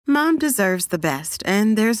Mom deserves the best,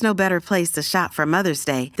 and there's no better place to shop for Mother's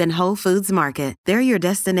Day than Whole Foods Market. They're your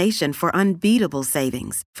destination for unbeatable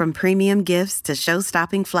savings, from premium gifts to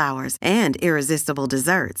show-stopping flowers and irresistible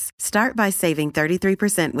desserts. Start by saving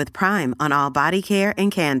 33% with Prime on all body care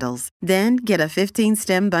and candles. Then get a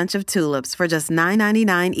 15-stem bunch of tulips for just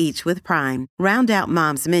 $9.99 each with Prime. Round out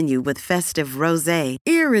Mom's menu with festive rosé,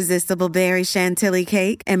 irresistible berry chantilly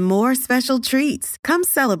cake, and more special treats. Come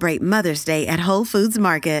celebrate Mother's Day at Whole Foods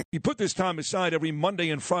Market. You put this time aside every Monday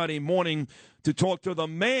and Friday morning to talk to the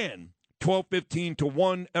man, 12:15 to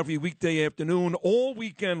 1 every weekday afternoon, all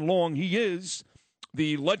weekend long. He is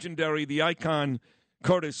the legendary, the icon,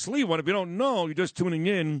 Curtis Sliwa. If you don't know, you're just tuning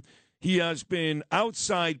in. He has been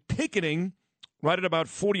outside picketing right at about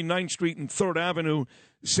 49th Street and 3rd Avenue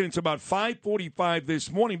since about 5:45 this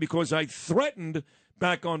morning because I threatened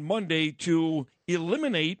back on Monday to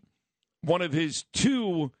eliminate one of his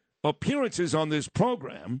two appearances on this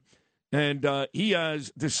program, and he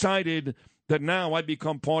has decided that now I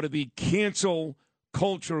become part of the Cancel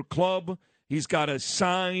Culture Club. He's got a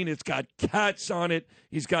sign. It's got cats on it.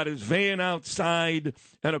 He's got his van outside.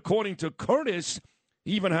 And according to Curtis,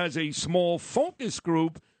 he even has a small focus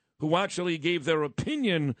group who actually gave their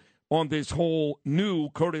opinion on this whole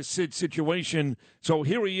new Curtis Sid situation. So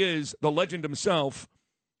here he is, the legend himself,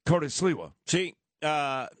 Curtis Sliwa. See,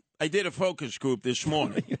 I did a focus group this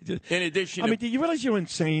morning. In addition to... do you realize you're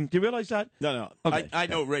insane? Do you realize that? No. Okay. I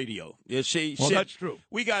know radio. You see, well, that's true.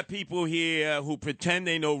 We got people here who pretend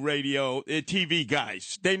they know radio. They're TV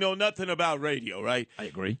guys. They know nothing about radio, right? I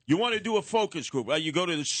agree. You want to do a focus group, right? You go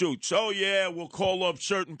to the Suits. Oh, yeah, we'll call up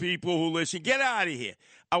certain people who listen. Get out of here.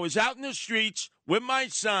 I was out in the streets with my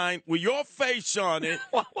sign, with your face on it.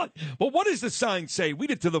 Well, what does the sign say? Read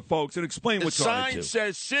it to the folks and explain what's on it. The sign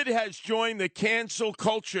says, Sid has joined the Cancel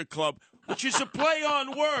Culture Club, which is a play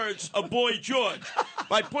on words of Boy George. If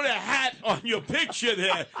I put a hat on your picture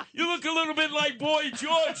there, you look a little bit like Boy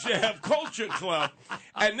George to have Culture Club.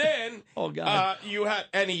 And then you have,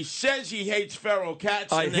 and he says he hates feral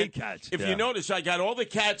cats. I hate cats. If you notice, I got all the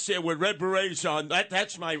cats there with red berets on.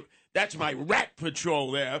 That's my rat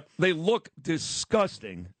patrol there. They look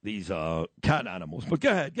disgusting, these cat animals. But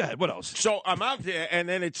go ahead. What else? So I'm out there, and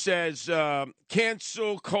then it says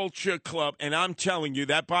Cancel Culture Club. And I'm telling you,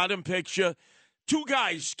 that bottom picture, two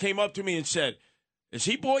guys came up to me and said, "Is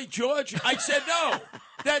he Boy George?" I said, "No."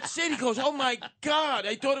 That's it. He goes, "Oh, my God,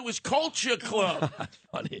 I thought it was Culture Club." That's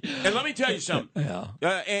funny. And let me tell you something. Yeah.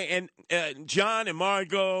 And John and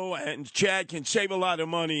Margot and Chad can save a lot of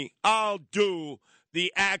money. I'll do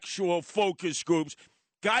the actual focus groups.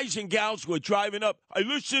 Guys and gals were driving up. I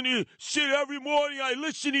listen to you, Sid, every morning. I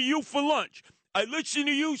listen to you for lunch. I listen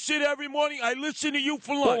to you, Sid, every morning. I listen to you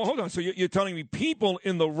for lunch. Well, hold on. So you're telling me people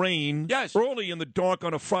in the rain, yes, early in the dark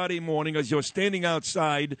on a Friday morning as you're standing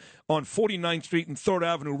outside on 49th Street and 3rd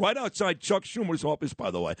Avenue, right outside Chuck Schumer's office, by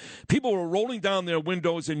the way, people were rolling down their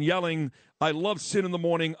windows and yelling, "I love Sid in the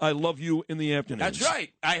morning. I love you in the afternoon." That's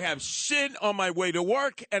right. I have Sid on my way to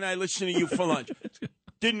work, and I listen to you for lunch.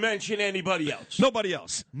 Didn't mention anybody else. Nobody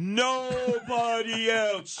else. Nobody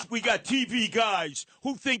else. We got TV guys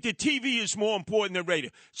who think that TV is more important than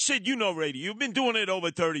radio. Sid, you know radio. You've been doing it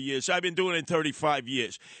over 30 years. I've been doing it 35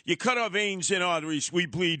 years. You cut our veins and arteries, we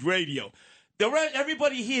bleed radio.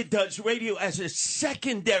 Everybody here does radio as a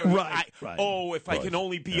secondary. Right. Oh, if I can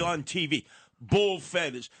only be on TV. Bull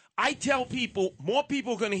feathers. I tell people, more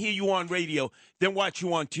people are going to hear you on radio than watch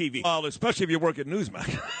you on TV. Well, especially if you work at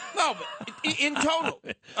Newsmax. No, but in total.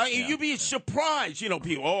 You'd be surprised. You know,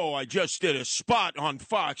 people, "Oh, I just did a spot on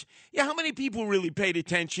Fox." Yeah, how many people really paid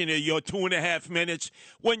attention to your 2.5 minutes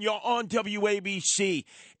when you're on WABC?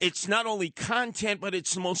 It's not only content, but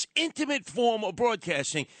it's the most intimate form of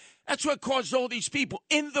broadcasting. That's what caused all these people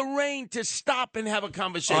in the rain to stop and have a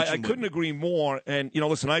conversation. I couldn't agree more. And,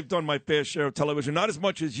 listen, I've done my fair share of television, not as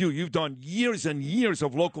much as you. You've done years and years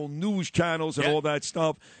of local news channels and all that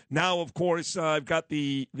stuff. Now, of course, I've got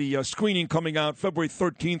the screening coming out February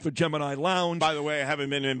 13th for Gemini Lounge. By the way, I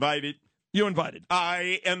haven't been invited. You're invited.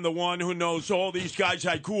 I am the one who knows all these guys.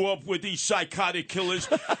 I grew up with these psychotic killers.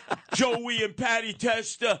 Joey and Patty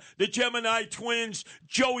Testa, the Gemini twins,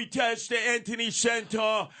 Joey Testa, Anthony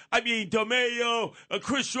Centaur, DeMeo,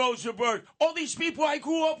 Chris Rosenberg. All these people I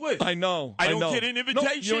grew up with. I know. I don't get an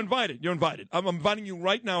invitation. No, you're invited. I'm inviting you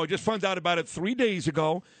right now. I just found out about it 3 days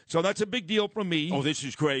ago, so that's a big deal for me. Oh, this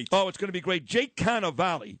is great. Oh, it's going to be great. Jake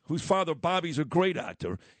Cannavale, whose father Bobby's a great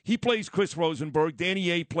actor, he plays Chris Rosenberg. Danny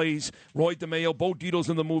A plays Roy DeMeo, Bo Dietl's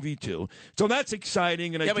in the movie, too. So that's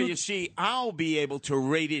exciting. And but you see, I'll be able to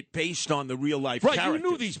rate it based on the real-life right, characters.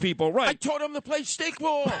 You knew these people, right. I taught them to play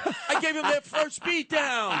stickball. I gave them their first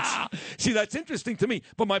beatdowns. See, that's interesting to me.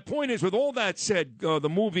 But my point is, with all that said, the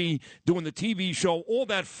movie, doing the TV show, all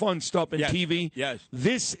that fun stuff in TV,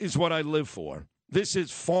 this is what I live for. This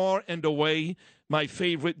is far and away my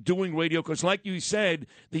favorite, doing radio, because like you said,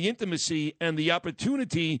 the intimacy and the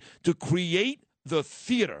opportunity to create the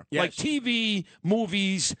theater. Like TV,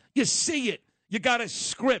 movies, you see it. You got a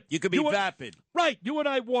script. You could be vapid. Right. You and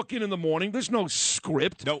I walk in the morning. There's no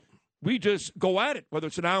script. Nope. We just go at it, whether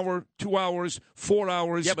it's an hour, 2 hours, 4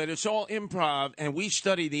 hours. Yeah, but it's all improv, and we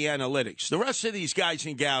study the analytics. The rest of these guys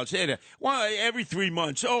and gals, every 3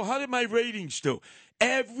 months, how did my ratings do?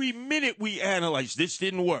 Every minute we analyze, this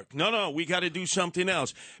didn't work. No, we got to do something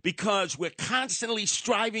else, because we're constantly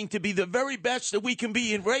striving to be the very best that we can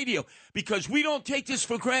be in radio, because we don't take this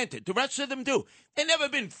for granted. The rest of them do. They've never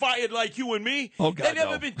been fired like you and me. Oh, God, They've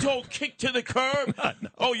never been told kick to the curb. No.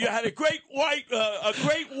 Oh, you had a great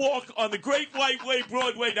walk on the Great White Way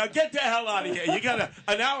Broadway. Now get the hell out of here. You got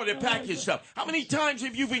an hour to pack your stuff. How many times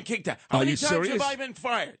have you been kicked out? How many times have I been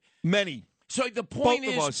fired? Many. So the point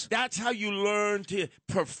Both of us. That's how you learn to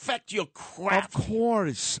perfect your craft.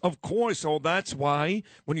 Of course. So that's why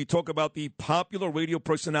when you talk about the popular radio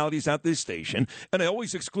personalities at this station, and I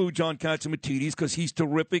always exclude John Catsimatidis because he's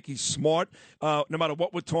terrific, he's smart, no matter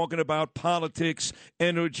what we're talking about, politics,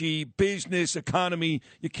 energy, business, economy,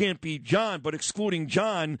 you can't beat John. But excluding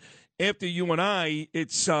John, after you and I,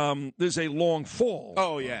 it's there's a long fall.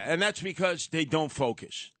 Oh, yeah, and that's because they don't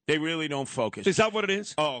focus. They really don't focus. Is that what it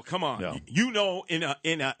is? Oh, come on. No. You know, in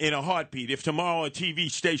a heartbeat, if tomorrow a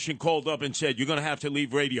TV station called up and said, you're going to have to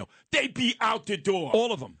leave radio, they'd be out the door.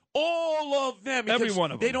 All of them. All of them. Every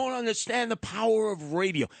one of them. They don't understand the power of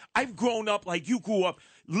radio. I've grown up like you grew up,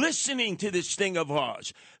 listening to this thing of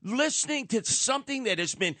ours, listening to something that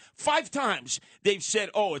has been 5 times they've said,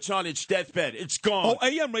 it's on its deathbed, it's gone. Oh,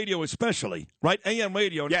 AM radio especially, right? AM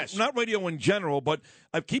radio. Yes. Not radio in general, but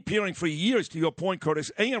I keep hearing for years, to your point,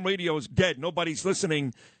 Curtis, AM radio is dead. Nobody's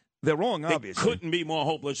listening. They're wrong, obviously. They couldn't be more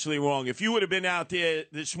hopelessly wrong. If you would have been out there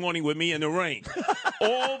this morning with me in the rain,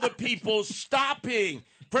 all the people stopping.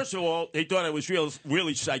 First of all, they thought I was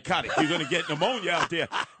really psychotic. You're going to get pneumonia out there.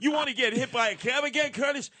 You want to get hit by a cab again,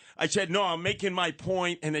 Curtis? I said, no, I'm making my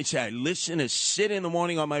point. And they said, I listen to sit in the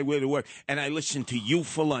morning on my way to work, and I listen to you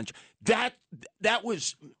for lunch. That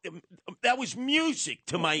was music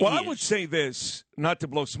to my ears. Well, I would say this, not to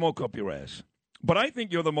blow smoke up your ass, but I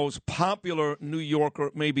think you're the most popular New Yorker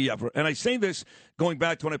maybe ever. And I say this going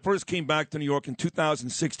back to when I first came back to New York in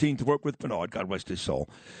 2016 to work with Bernard, God rest his soul.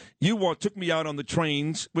 You took me out on the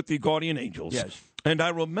trains with the Guardian Angels. Yes. And I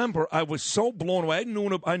remember I was so blown away.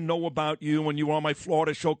 I know about you when you were on my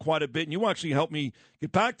Florida show quite a bit, and you actually helped me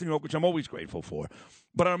get back to New York, which I'm always grateful for.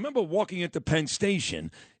 But I remember walking into Penn Station,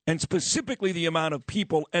 and specifically the amount of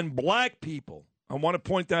people, and black people, I want to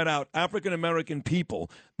point that out, African-American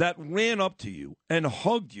people that ran up to you and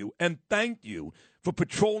hugged you and thanked you for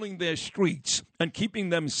patrolling their streets and keeping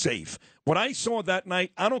them safe. What I saw that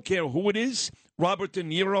night, I don't care who it is, Robert De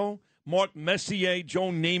Niro, Mark Messier,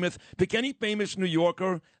 Joan Namath, pick any famous New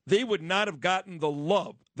Yorker, they would not have gotten the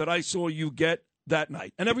love that I saw you get that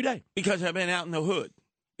night and every day. Because I've been out in the hood.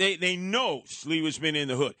 They know Sliwa's been in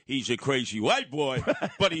the hood. He's a crazy white boy,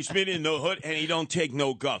 but he's been in the hood, and he don't take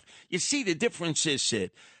no guff. You see, the difference is, Sid,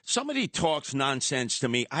 somebody talks nonsense to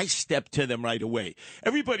me, I step to them right away.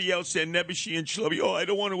 Everybody else said, Nebuchadnezzar and Shlomi, I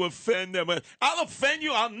don't want to offend them. I'll offend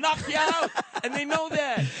you. I'll knock you out. And they know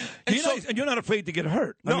that. And you're not afraid to get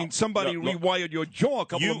hurt. No, I mean, somebody rewired your jaw a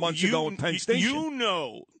couple of months ago in Penn Station. You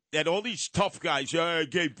know that all these tough guys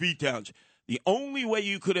gave beatdowns. The only way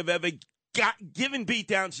you could have ever given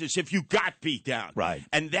beatdowns is if you got beat down. Right.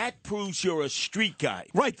 And that proves you're a street guy.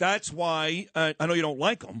 Right. That's why, I know you don't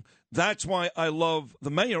like him, that's why I love the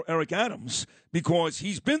mayor, Eric Adams, because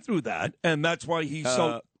he's been through that, and that's why he's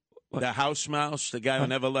so... The house mouse, the guy who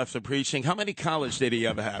never left the precinct. How many collars did he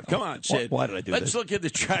ever have? Come on, Sid. Why did I do Let's this? look at the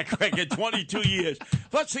track record, 22 years.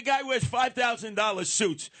 Plus, the guy wears $5,000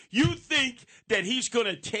 suits. You think that he's going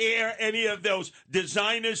to tear any of those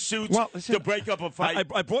designer suits to break up a fight?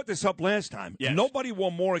 I brought this up last time. Yes. Nobody wore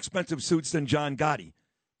more expensive suits than John Gotti.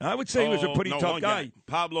 I would say he was a pretty tough guy.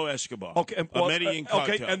 Pablo Escobar. Okay,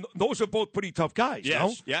 and those are both pretty tough guys. Yes,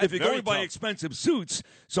 no? yeah, if you're going by tough. expensive suits,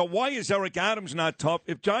 so why is Eric Adams not tough?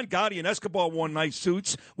 If John Gotti and Escobar wore nice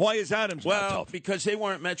suits, why is Adams not tough? Well, because they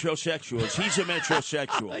weren't metrosexuals. He's a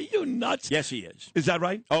metrosexual. Are you nuts? Yes, he is. Is that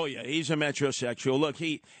right? Oh, yeah, he's a metrosexual. Look,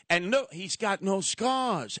 he's got no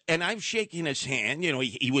scars. And I'm shaking his hand. You know,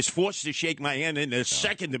 he was forced to shake my hand in the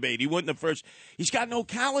second debate. He wasn't the first. He's got no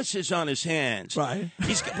calluses on his hands. Right.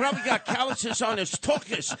 He's probably got calluses on his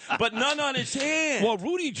tuchus, but none on his hand. Well,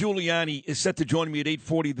 Rudy Giuliani is set to join me at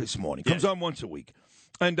 8:40 this morning. Comes on once a week.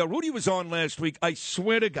 And Rudy was on last week. I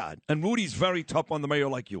swear to God. And Rudy's very tough on the mayor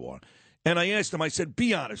like you are. And I asked him, I said,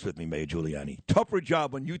 be honest with me, Mayor Giuliani. Tougher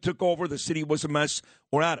job when you took over, the city was a mess,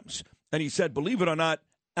 or Adams? And he said, believe it or not,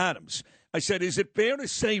 Adams. I said, is it fair to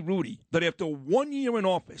say, Rudy, that after 1 year in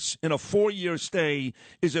office, in a 4-year stay,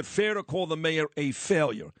 is it fair to call the mayor a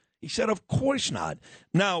failure? He said, of course not.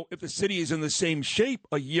 Now, if the city is in the same shape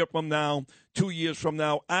a year from now, 2 years from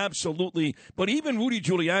now, absolutely. But even Rudy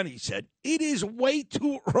Giuliani said, it is way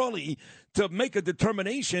too early to make a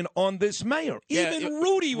determination on this mayor. Even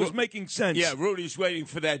Rudy was making sense. Yeah, Rudy's waiting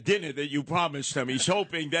for that dinner that you promised him. He's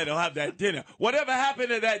hoping that he'll have that dinner. Whatever happened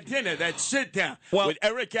to that dinner, that sit-down with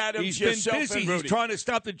Eric Adams, yourself, he's been busy. and Rudy? He's trying to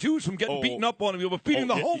stop the Jews from getting beaten up on him. We're feeding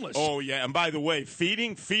the homeless. Oh, yeah. And by the way,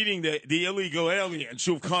 feeding the illegal aliens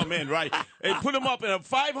who've come in, right? They put them up in a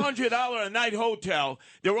 $500 a night hotel.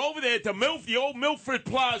 They're over there at the old Milford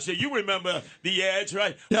Plaza. You remember the ads,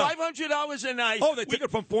 right? Yeah. $500 a night. Oh, they took it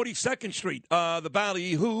from 42nd Street, the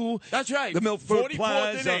Ballyhoo. That's right. The Milford 44th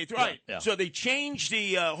Plaza. and 8th, right. Yeah. So they changed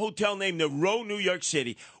the hotel name to Row New York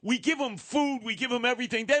City. We give them food. We give them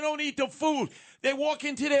everything. They don't eat the food. They walk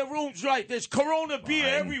into their rooms, right? There's Corona beer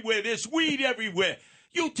everywhere. There's weed everywhere.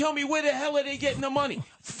 You tell me, where the hell are they getting the money?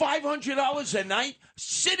 $500 a night?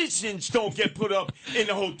 Citizens don't get put up in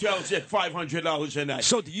the hotels at $500 a night.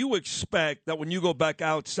 So do you expect that when you go back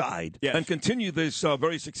outside and continue this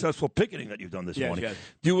very successful picketing that you've done this morning,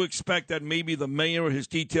 do you expect that maybe the mayor or his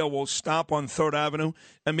detail will stop on 3rd Avenue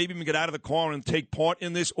and maybe even get out of the car and take part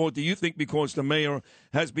in this? Or do you think because the mayor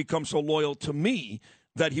has become so loyal to me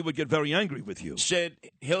that he would get very angry with you? Said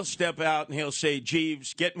he'll step out and he'll say,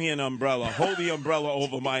 Jeeves, get me an umbrella. Hold the umbrella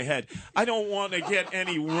over my head. I don't want to get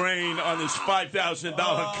any rain on this $5,000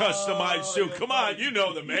 customized suit. Come on, you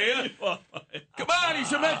know the mayor. Come on,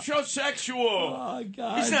 he's a metrosexual. Oh,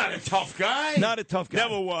 God. He's not a tough guy. Not a tough guy.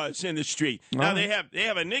 Never was in the street. Now, they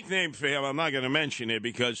have a nickname for him. I'm not going to mention it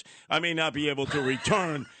because I may not be able to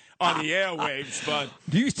return on the airwaves, but...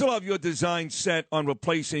 Do you still have your design set on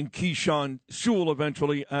replacing Keyshawn Sewell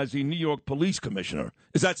eventually as the New York Police Commissioner?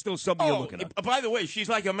 Is that still something you're looking at? By the way, she's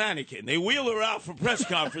like a mannequin. They wheel her out for press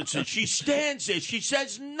conferences. She stands there. She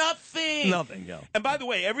says nothing. Nothing, yeah. And by the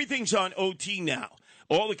way, everything's on OT now.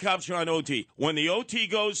 All the cops are on OT. When the OT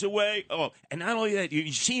goes away, and not only that,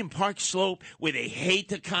 you see in Park Slope where they hate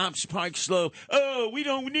the cops, Park Slope. Oh, we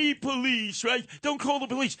don't need police, right? Don't call the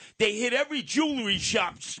police. They hit every jewelry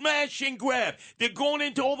shop, smash and grab. They're going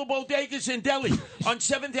into all the bodegas and delis on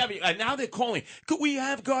 7th Avenue. And now they're calling, could we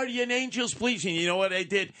have guardian angels, please? And you know what I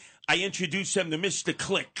did? I introduced them to Mr.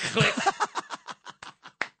 Click. Click.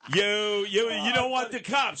 You don't want the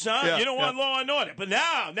cops, huh? Yeah, you don't want law and order. But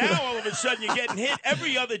now all of a sudden you're getting hit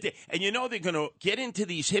every other day. And you know they're going to get into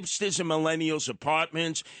these hipsters and millennials'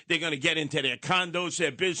 apartments. They're going to get into their condos,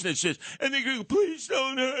 their businesses. And they're going to go, please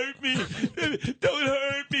don't hurt me. Don't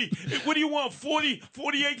hurt me. What do you want, 40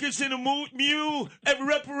 acres in a mule and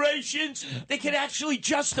reparations? They could actually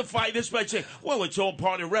justify this by saying, well, it's all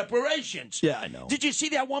part of reparations. Yeah, I know. Did you see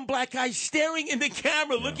that one black guy staring in the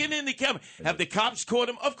camera, looking in the camera? Have the cops caught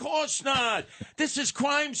him? Of course not. This is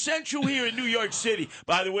crime central here in New York City.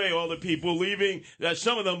 By the way, all the people leaving,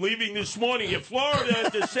 some of them leaving this morning in Florida,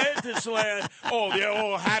 DeSantis land, they're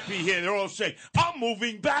all happy here. They're all saying, I'm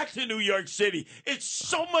moving back to New York City. It's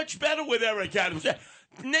so much better with Eric Adams.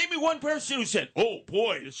 Name me one person who said, oh,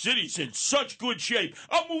 boy, the city's in such good shape.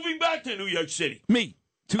 I'm moving back to New York City. Me.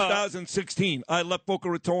 2016, I left Boca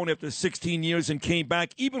Raton after 16 years and came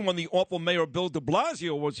back, even when the awful Mayor Bill de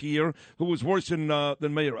Blasio was here, who was worse than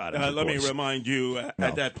Mayor Adams. Let me remind you,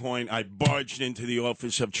 at that point, I barged into the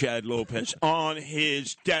office of Chad Lopez. On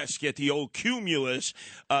his desk at the old Cumulus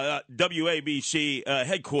WABC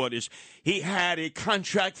headquarters, he had a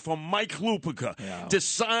contract from Mike Lupica to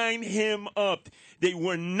sign him up. They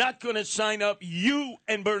were not going to sign up you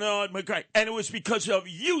and Bernard McGregor. And it was because of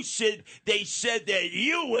you, Sid. They said that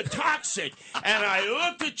you were toxic. And I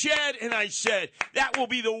looked at Chad and I said, that will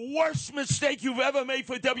be the worst mistake you've ever made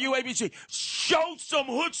for WABC. Show some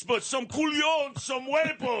chutzpah, some culion, some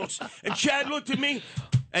huevos. And Chad looked at me.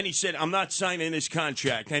 and he said, I'm not signing this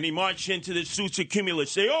contract. And he marched into the suits of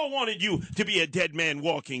Cumulus. They all wanted you to be a dead man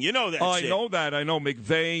walking. You know that. I know that. I know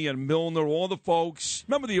McVeigh and Milner, all the folks.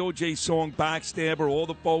 Remember the O.J. song, Backstabber, all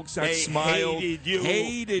the folks that smiled. They hated you.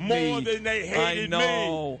 Hated more me. than they hated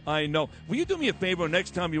me. I know. Will you do me a favor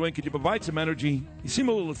next time you're in? Could you provide some energy? You seem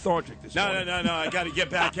a little lethargic this morning. No. I got to get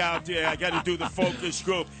back out there. I got to do the focus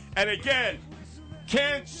group. And again,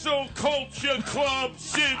 Cancel Culture Club,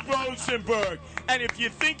 Sid Rosenberg. And if you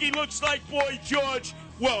think he looks like Boy George,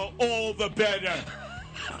 well, all the better.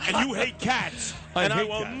 And you hate cats. I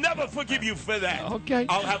will never forgive you for that. Okay.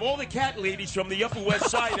 I'll have all the cat ladies from the Upper West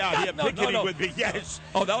Side out here picketing with me. Yes.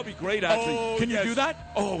 Oh, that would be great, actually. Can you do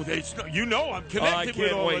that? Oh, you know I'm connected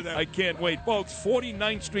with all of them. I can't wait. Folks,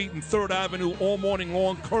 49th Street and 3rd Avenue all morning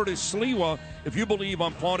long. Curtis Sliwa. If you believe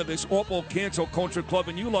I'm part of this awful Cancel Culture Club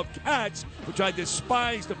and you love cats, which I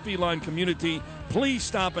despise the feline community, please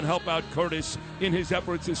stop and help out Curtis in his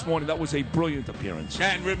efforts this morning. That was a brilliant appearance.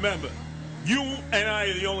 And remember, you and I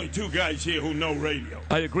are the only two guys here who know radio.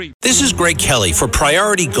 I agree. This is Greg Kelly for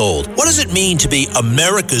Priority Gold. What does it mean to be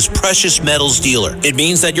America's precious metals dealer? It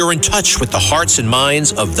means that you're in touch with the hearts and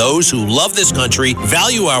minds of those who love this country,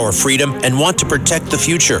 value our freedom, and want to protect the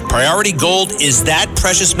future. Priority Gold is that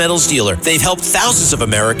precious metals dealer. They've helped thousands of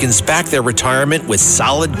Americans back their retirement with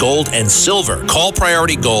solid gold and silver. Call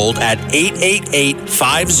Priority Gold at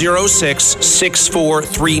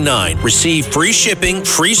 888-506-6439. Receive free shipping,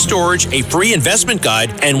 free storage, a free investment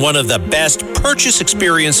guide, and one of the best purchase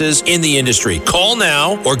experiences in the industry. Call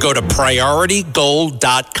now or go to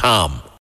PriorityGold.com.